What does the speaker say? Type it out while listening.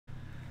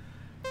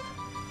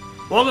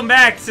Welcome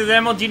back to the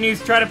MLG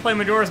News. Try to play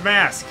Majora's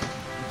Mask.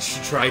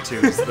 Try to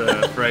is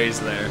the phrase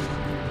there.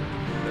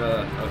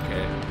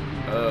 Okay.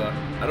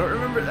 I don't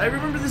remember. I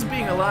remember this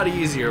being a lot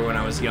easier when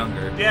I was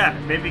younger. Yeah,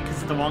 maybe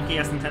because of the wonky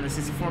ass Nintendo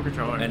 64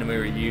 controller. And we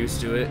were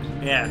used to it.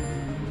 Yeah.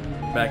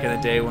 Back in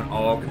the day when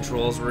all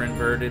controls were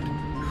inverted.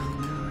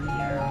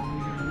 Yeah.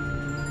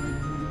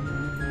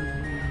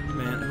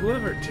 Man,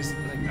 whoever just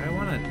I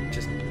want to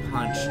just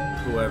punch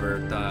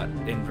whoever thought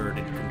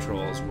inverted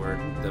controls were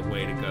the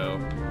way to go.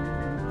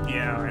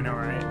 Yeah, I know,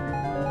 right?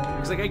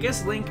 Because I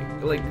guess Link,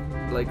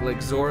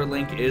 like Zora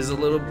Link is a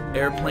little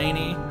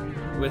airplane-y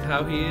with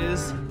how he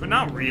is, but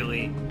not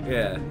really.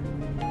 Yeah.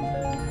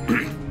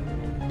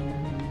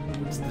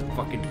 What's the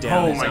fucking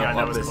down? Oh my god,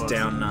 that was this close.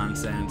 Down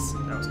nonsense.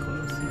 That was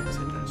close. You almost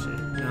hit that shit.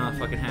 No,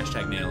 fucking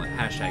hashtag nail it.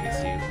 Hashtag it,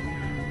 Steve.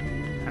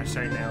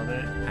 Hashtag nailed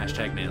it.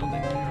 Hashtag nailed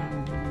it.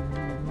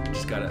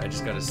 I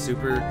just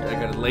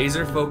gotta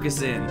laser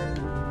focus in,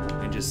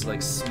 and just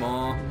like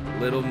small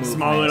little movements.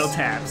 Small little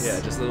taps. Yeah,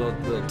 just little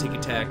ticky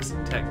tacks,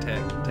 tack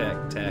tack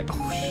tack tack,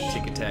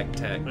 ticky tack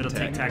tack, little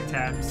tick tack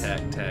taps.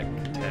 Tack tack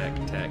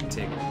tack tack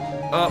tick.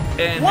 Oh,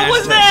 and what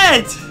was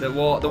that? The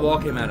wall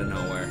came out of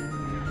nowhere.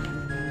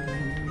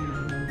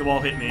 The wall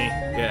hit me.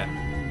 Yeah.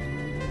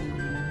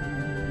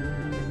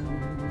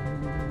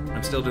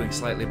 I'm still doing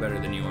slightly better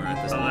than you are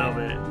at this point. A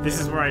little bit. This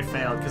is where I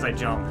failed because I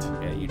jumped.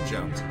 Yeah, you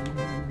jumped.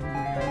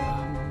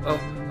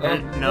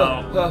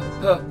 No.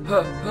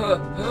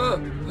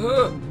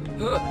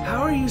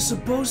 How are you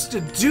supposed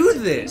to do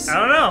this? I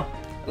don't know.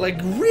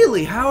 Like,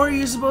 really? How are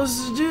you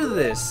supposed to do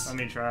this? Let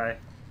me try.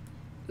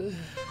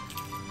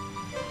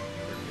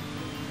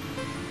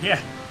 Yeah.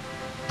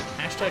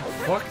 Hashtag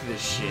fuck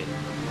this shit.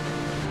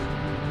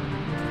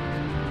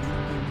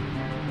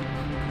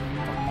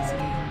 Fuck this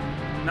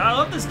game. No, I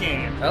love this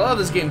game. I love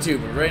this game too,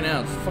 but right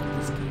now, fuck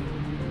this game.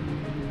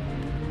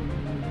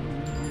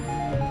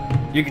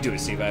 You can do it,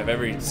 Steve. I have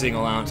every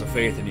single ounce of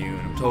faith in you,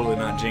 and I'm totally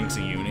not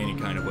jinxing you in any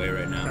kind of way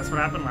right now. That's what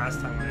happened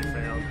last time when I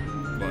failed.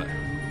 What?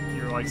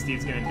 You were like,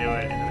 Steve's gonna do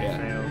it, and then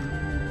I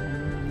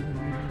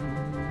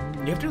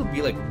failed. You have to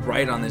be like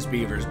right on this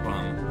beaver's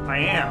bum. I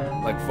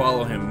am. Like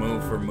follow him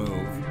move for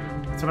move.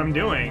 That's what I'm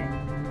doing.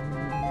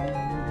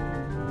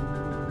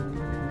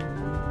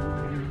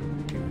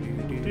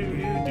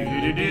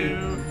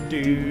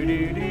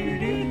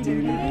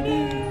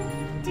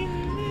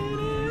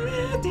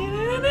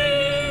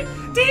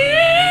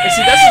 And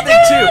see, that's the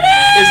thing too.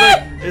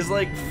 Is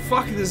like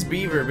fuck this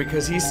beaver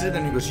because he's sitting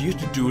there and he goes, you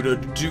have to do it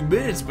under 2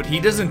 minutes, but he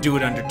doesn't do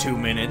it under 2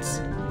 minutes.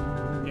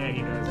 Yeah,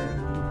 he does it.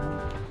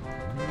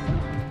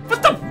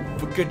 What the?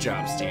 But good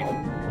job, Steve.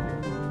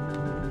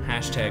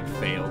 Hashtag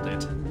failed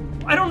it.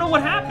 I don't know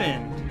what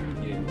happened.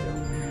 You didn't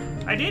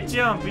jump. I did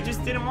jump. We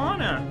just didn't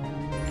wanna.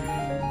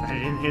 I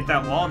didn't hit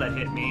that wall that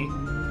hit me.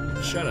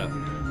 Shut up.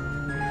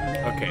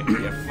 Okay,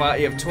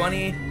 you have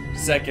 20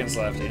 seconds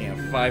left, and you have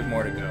 5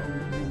 more to go.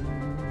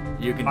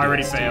 You can do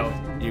already it, Steve. failed.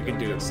 You can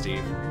do it,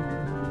 Steve.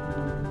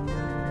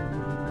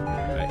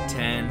 Alright,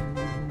 10.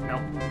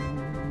 Nope.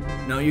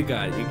 No, you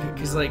got it.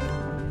 Cause like,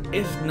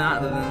 if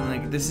not, then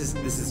like this is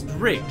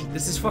rigged.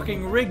 This is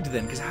fucking rigged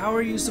then. Cause how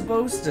are you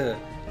supposed to?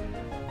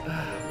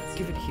 Let's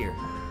give it here.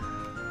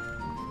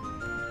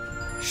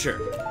 Sure.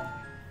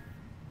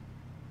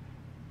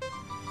 I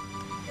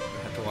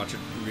have to watch a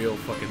real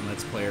fucking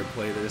Let's Player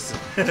play this.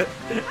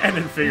 And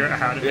then figure out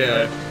how to do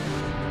it.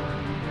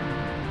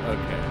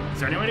 Okay. Is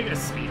there any way to get a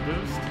speed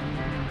boost?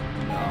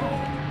 No.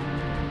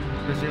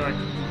 Does your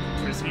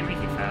electricity make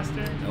you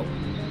faster? Nope.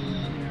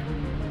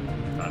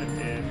 Thought it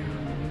did.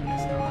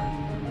 Guess not.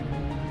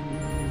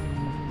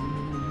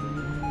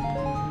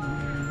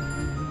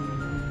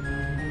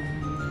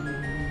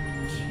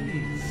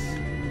 Jeez.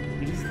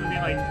 You just be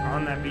like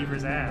on that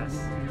beaver's ass.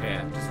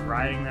 Yeah. Just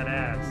riding that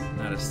ass.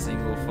 Not a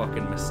single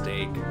fucking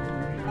mistake.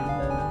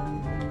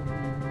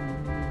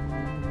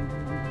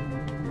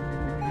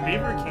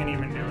 Beaver can't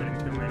even do it in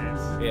 2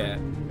 minutes. Yeah.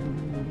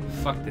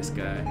 Fuck this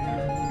guy.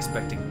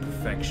 Expecting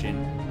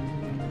perfection.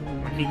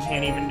 When he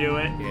can't even do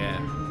it. Yeah.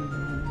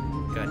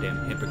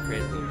 Goddamn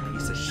hypocrite, little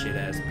piece of shit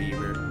ass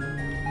beaver.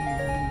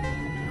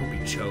 Hope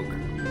you choke.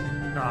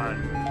 On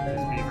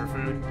his beaver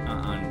food.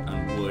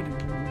 On wood.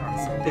 On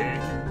some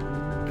dick.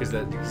 Because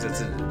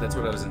that's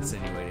what I was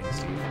insinuating,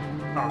 Steve.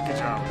 Oh, good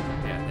job.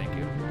 Yeah, thank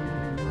you.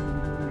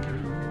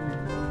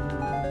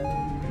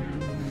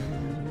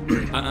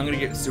 I'm gonna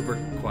get super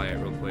quiet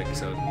real quick,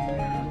 so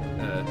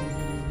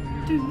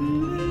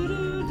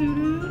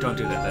don't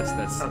do that.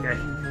 That's Okay.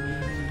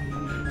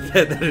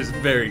 that is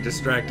very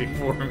distracting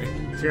for me.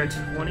 So you're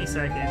at 20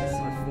 seconds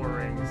with 4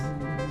 rings.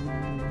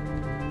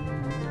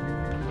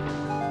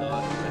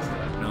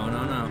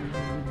 No.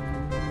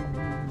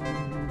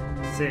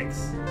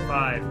 6,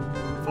 5,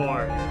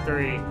 4,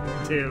 3,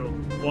 2,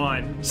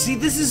 1. See,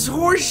 this is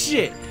horse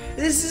shit.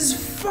 This is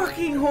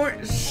fucking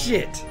horse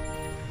shit.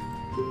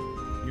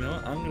 You know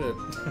what? I'm gonna.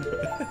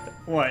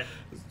 What?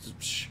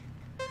 Shh.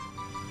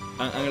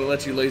 I'm gonna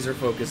let you laser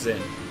focus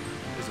in.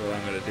 Is what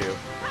I'm gonna do.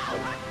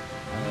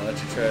 I'm gonna let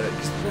you try to.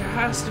 Cause there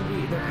has to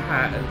be.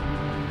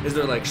 Is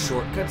there like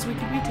shortcuts we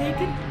could be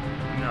taking?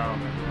 No.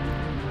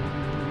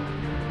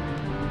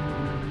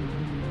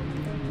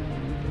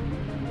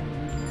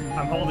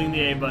 I'm holding the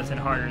A button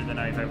harder than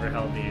I've ever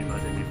held the A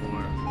button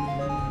before.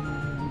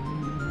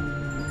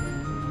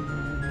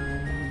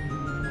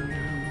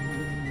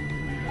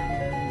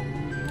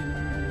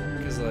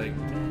 Because, like,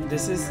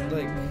 this is,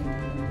 like...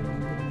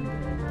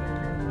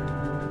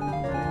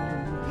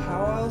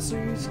 How else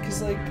are you...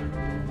 Because, like,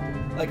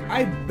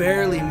 I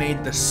barely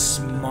made the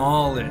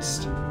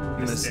smallest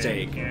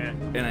mistake. Yeah.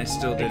 And I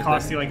still did It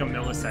cost you like a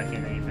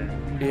millisecond, even.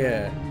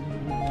 Yeah.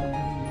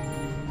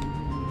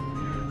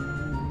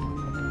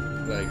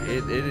 Like,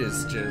 it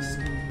is just...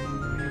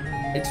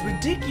 It's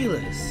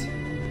ridiculous.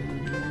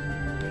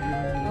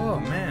 Oh,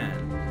 man.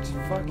 It's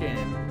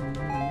fucking...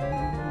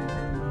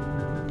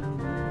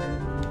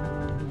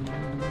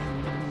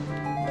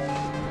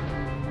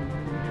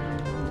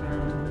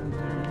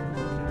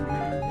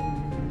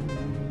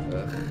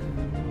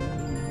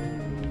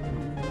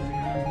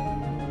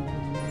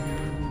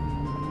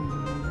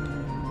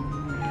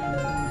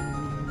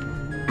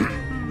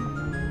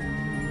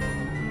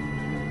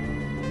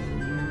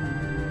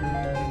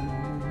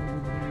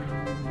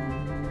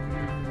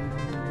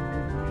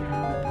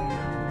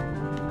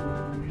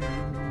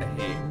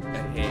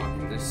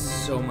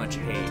 so much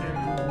hate.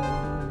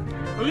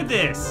 Look at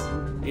this.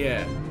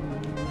 Yeah.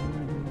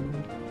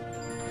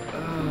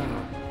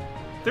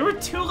 There were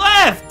 2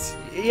 left.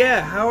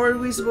 Yeah, how are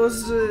we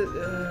supposed to... Is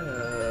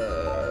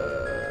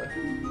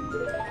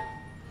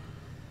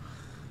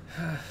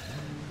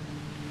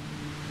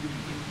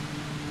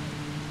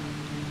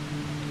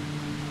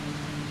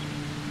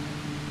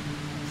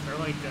there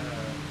like a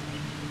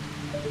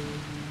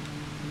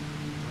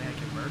way I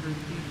can murder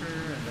Beaver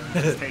and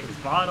then just take his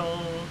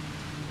bottle?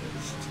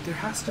 There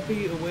has to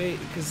be a way,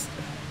 because...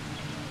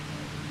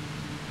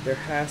 There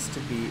has to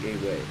be a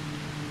way.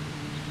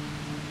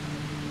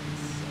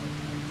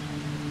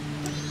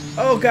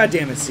 Oh,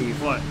 goddammit, Steve.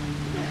 What?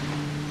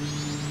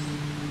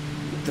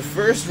 The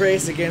first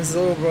race against his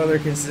little brother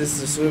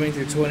consists of swimming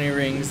through 20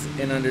 rings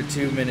in under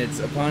 2 minutes.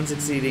 Upon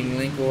succeeding,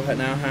 Link will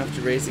now have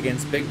to race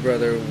against Big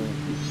Brother,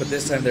 but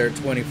this time there are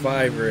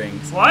 25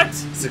 rings. What?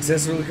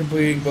 Successfully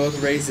completing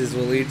both races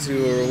will lead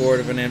to a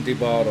reward of an empty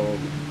bottle.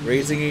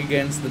 Racing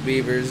against the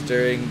Beavers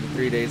during the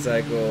 3-day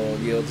cycle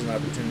yields an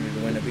opportunity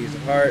to win a piece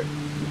of heart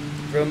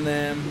from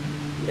them.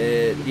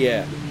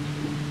 Yeah.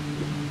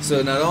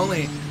 So not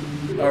only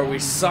are we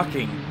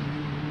sucking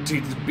to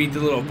beat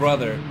the little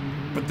brother,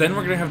 but then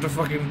we're gonna have to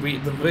fucking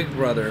beat the big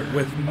brother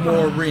with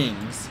more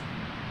rings.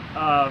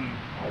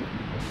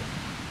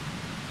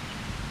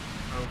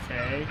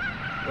 Okay.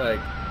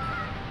 Like,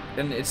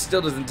 and it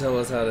still doesn't tell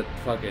us how to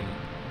fucking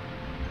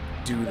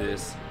do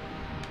this.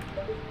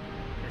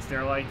 Is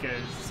there like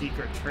a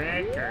secret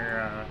trick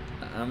or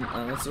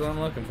That's what I'm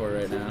looking for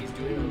right now. He's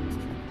doing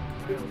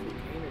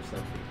cocaine or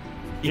something.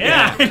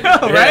 Yeah, I know, Yeah,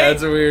 right?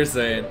 that's what we were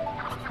saying.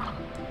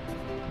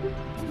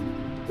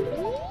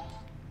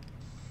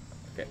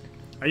 Okay.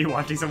 Are you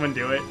watching someone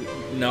do it?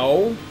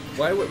 No.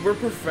 Why? We're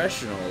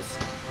professionals.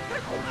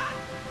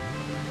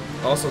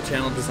 Also,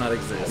 channel does not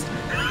exist.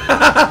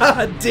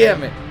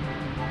 Damn it.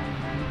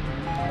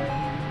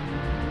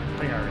 I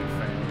think I already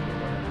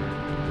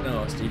failed.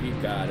 No, Steve, you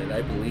got it.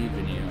 I believe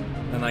in you.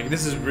 And like,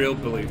 this is real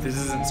belief. This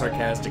isn't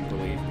sarcastic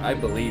belief. I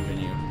believe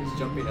in you. Just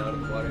jumping out of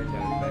the water and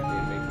down back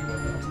in, making you go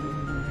faster.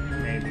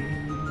 Maybe.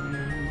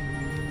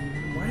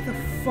 Why the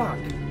fuck?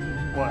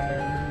 What?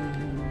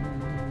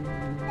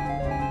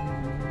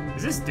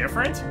 Is this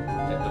different?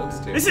 It looks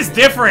different. This is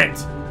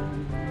different!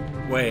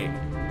 Wait.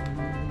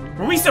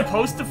 Were we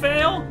supposed to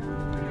fail?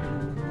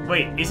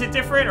 Wait, is it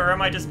different or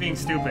am I just being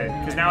stupid?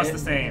 Because now it's the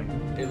same.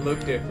 It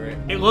looked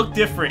different. It looked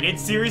different. It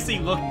seriously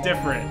looked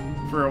different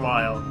for a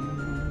while.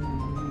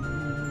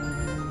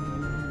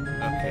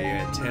 Okay, you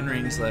had 10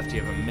 rings left.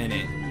 You have a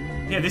minute.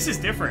 Yeah, this is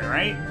different,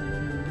 right?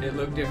 It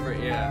looked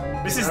different,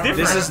 yeah. This is I don't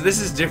different. This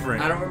is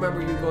different. I don't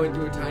remember you going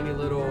through a tiny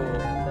little...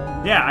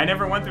 Yeah, I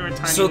never went through a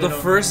tiny So the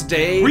little... first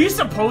day... Were you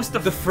supposed to...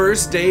 The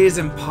first day is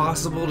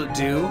impossible to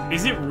do?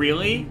 Is it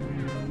really?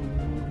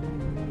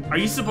 Are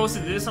you supposed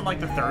to do this on like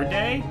the 3rd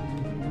day?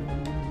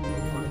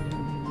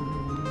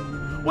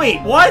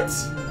 Wait, what?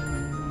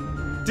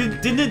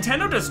 Did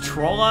Nintendo just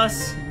troll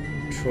us?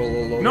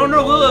 No,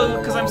 look,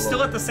 because I'm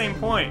still at the same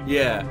point.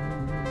 Yeah.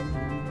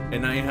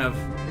 And now you have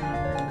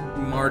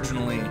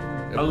marginally...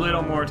 A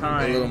little more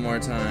time. A little more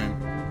time.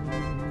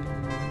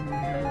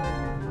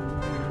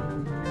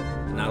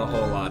 Not a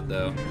whole lot,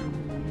 though.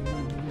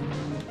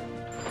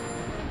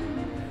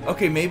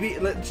 Okay, maybe...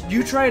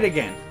 You try it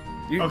again.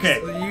 Okay,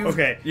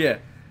 okay. Yeah.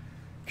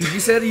 Because you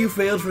said you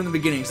failed from the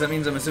beginning, so that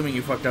means I'm assuming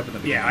you fucked up in the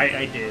beginning. Yeah,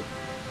 I did.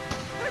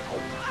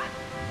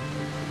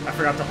 I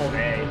forgot to hold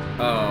A.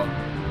 Oh.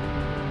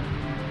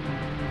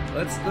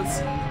 Let's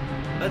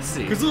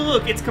see. Because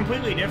look, it's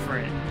completely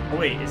different. Oh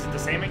wait, is it the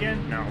same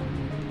again? No.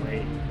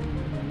 Wait.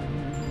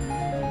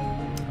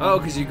 Oh,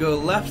 because you go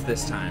left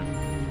this time.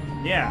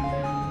 Yeah.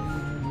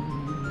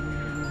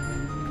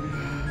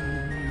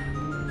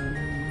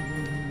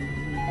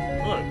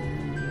 Look.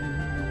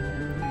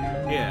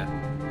 Yeah.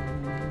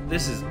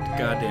 This is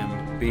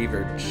goddamn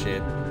beaver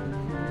shit.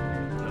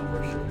 No,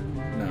 for sure.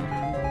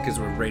 No, because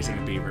we're racing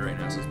a beaver right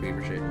now, so it's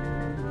beaver shit.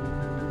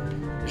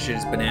 This shit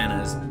is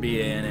bananas.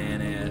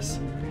 B-A-N-A-N-A-S.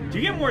 Do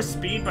you get more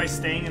speed by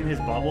staying in his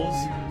bubbles?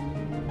 I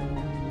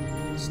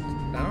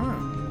don't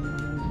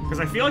know. Because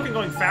I feel like I'm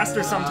going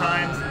faster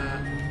sometimes.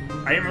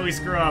 I didn't really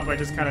screw up, I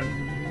just kind of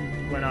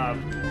went up.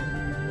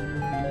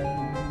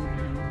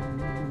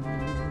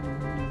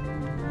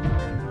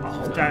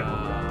 Oh,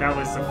 that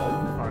was a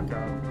fuck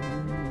up.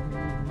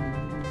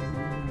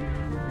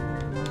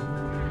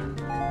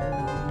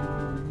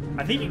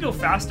 I think you go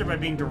faster by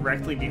being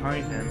directly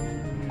behind him.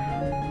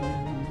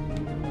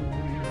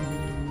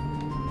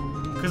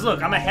 Because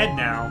look, I'm ahead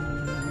now.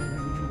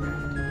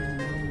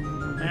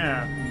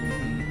 Yeah.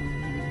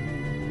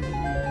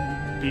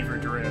 Beaver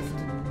drift.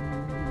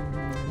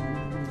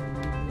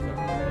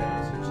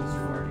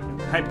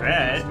 I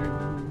bet.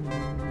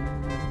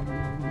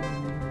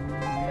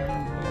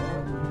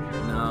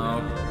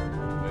 No.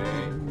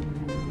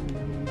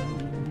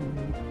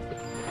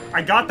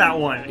 I got that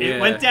one. Yeah.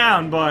 It went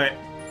down, but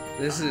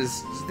This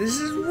is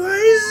why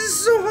is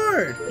this so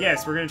hard?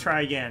 yes, we're gonna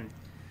try again.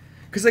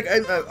 Cause like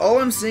all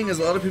I'm seeing is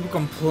a lot of people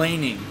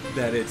complaining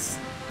that it's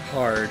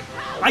hard.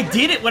 I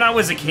did it when I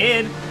was a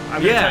kid.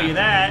 I'm gonna tell you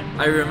that.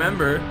 I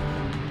remember.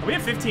 Are we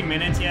at 15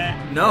 minutes yet?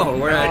 No,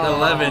 we're at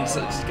 11.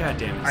 So just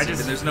goddamn it, I Steven,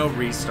 just- there's no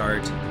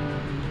restart.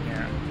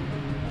 Yeah.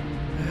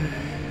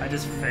 I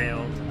just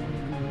failed.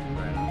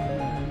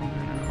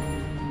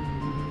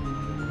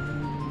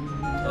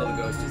 Oh,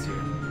 the ghost is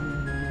here.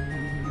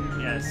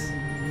 Yes.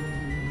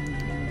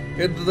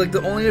 Like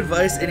the only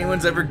advice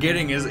anyone's ever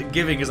giving is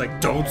like,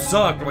 don't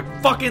suck. I'm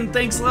like, fucking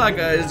thanks a lot,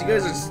 guys. You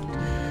guys are just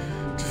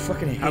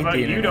fucking hate How about the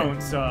you internet.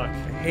 don't suck? I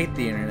hate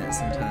the internet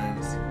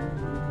sometimes.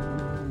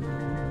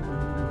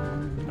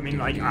 I mean,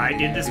 like, I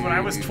did this when I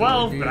was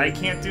 12, but I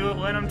can't do it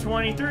when I'm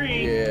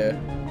 23.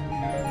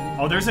 Yeah.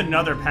 Oh, there's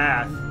another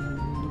path.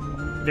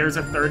 There's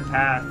a third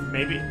path.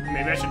 Maybe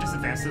I should just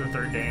advance to the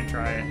third day and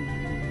try it.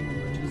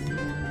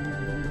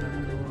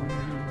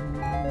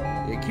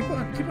 Yeah,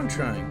 keep on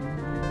trying.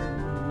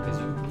 Because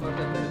you fucked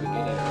up in the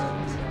beginning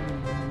already, so.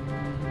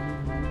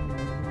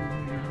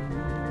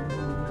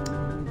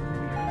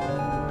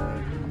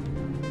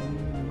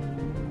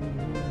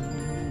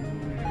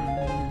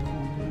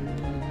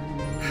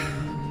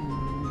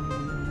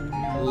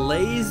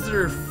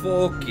 Laser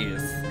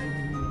focus.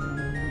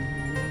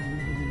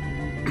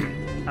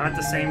 I'm at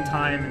the same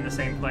time in the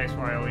same place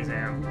where I always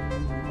am.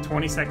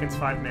 20 seconds,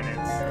 5 minutes,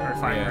 or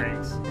 5 Yeah.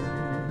 rings.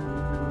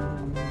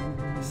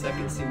 The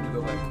seconds seem to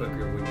go by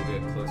quicker when you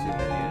get closer to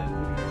the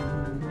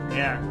end.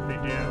 Yeah, they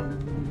do.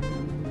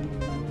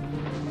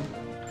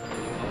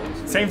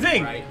 Oh, Same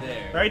thing. Right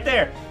there. Right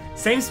there.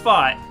 Same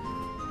spot.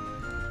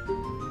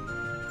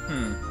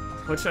 Hmm.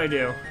 What should I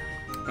do?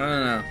 I don't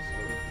know.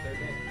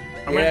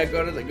 I'm Yeah,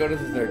 gonna- go to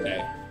the third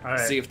day. All right.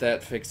 See if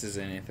that fixes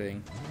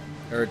anything,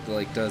 or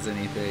like does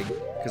anything.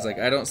 Cause like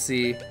I don't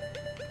see.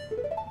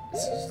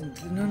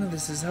 None of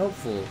this is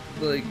helpful.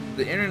 Like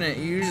the internet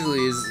usually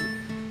is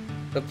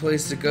a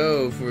place to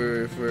go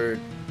for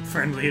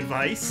Friendly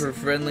advice.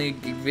 friendly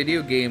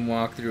video game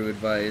walkthrough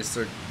advice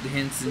or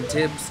hints and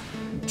tips,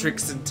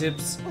 tricks and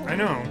tips. I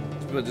know.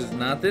 But it's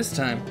not this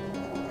time.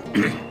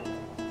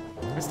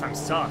 This time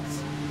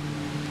sucks.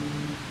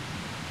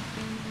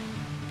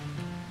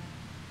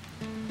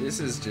 This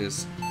is.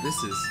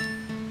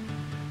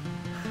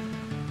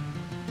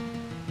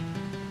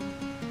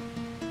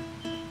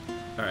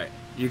 Alright,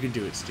 you can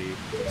do it, Steve.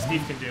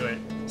 Steve can do it.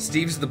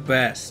 Steve's the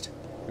best.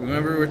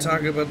 Remember we were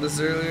talking about this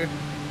earlier?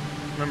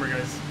 Remember,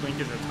 guys, Link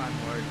is a Time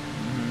Lord.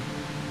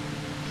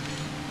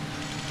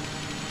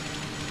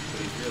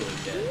 But he's really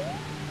dead.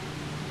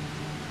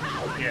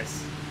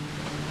 Yes.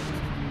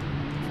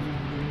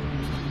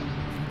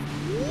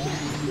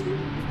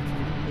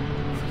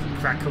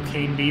 Crack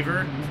cocaine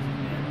beaver.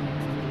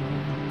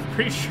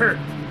 Pretty sure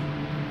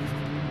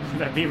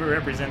that beaver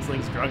represents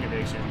Link's drug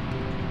addiction.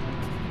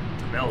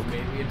 To milk.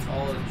 Maybe it's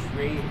all a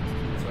dream.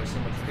 That's why so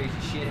much crazy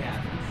shit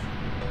happens.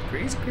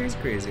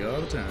 Crazy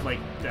all the time. Like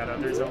that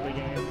other Zelda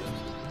game,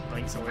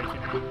 Link's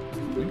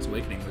Awakening. Link's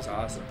Awakening was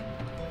awesome.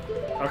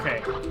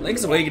 Okay.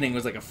 Link's Awakening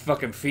was like a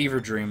fucking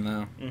fever dream,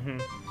 though. Mm-hmm.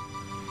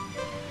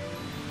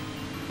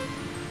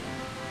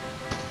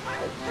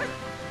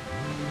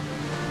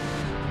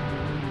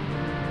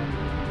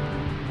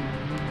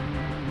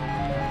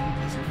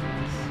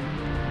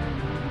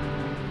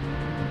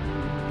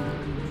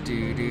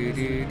 Do do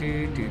do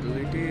do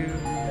doodly do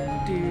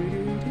do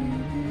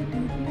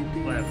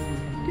Left.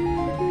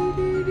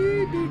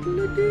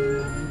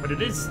 But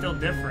it is still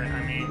different.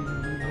 I mean,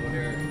 I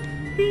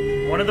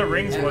wonder. one of the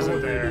rings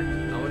wasn't there.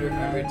 I wonder if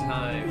every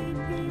time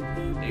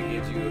it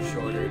gives you a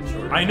shorter and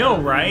shorter. I know,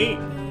 right?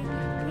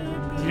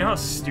 Do you know how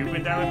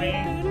stupid that would be?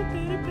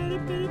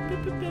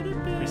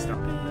 Please stop.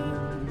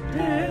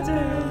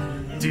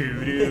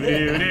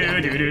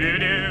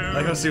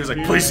 Like how Steve was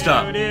like, "Please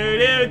stop."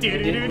 Didn't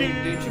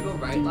you go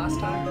right last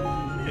time?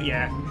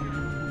 Yeah.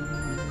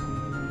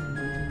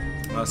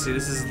 Well, see,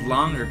 this is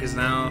longer because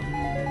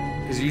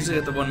usually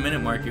at the 1 minute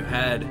mark you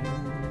had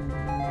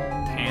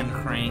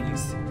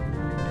cranes.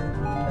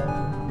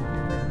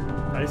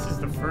 This is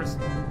the first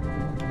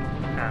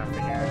path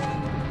again.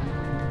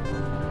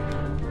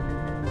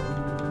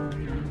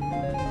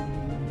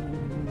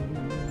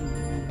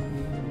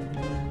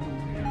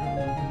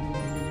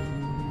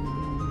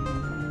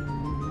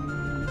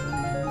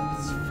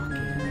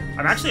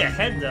 I'm actually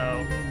ahead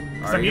though,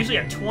 because I'm usually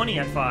at 20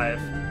 at 5.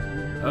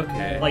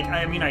 Okay. Like,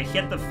 I mean, I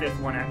hit the 5th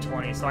one at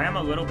 20, so I am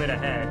a little bit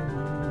ahead.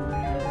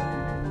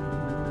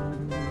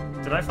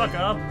 Did I fuck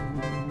up?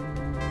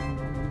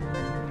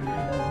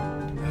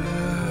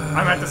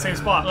 I'm at the same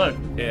spot, look.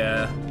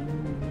 Yeah.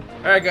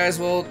 Alright guys,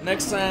 well,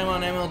 next time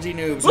on MLG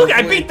Noobs... Look,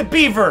 I beat the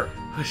beaver!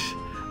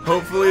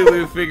 Hopefully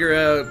we figure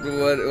out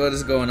what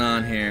is going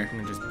on here. I'm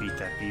gonna just beat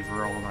that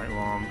beaver all night long.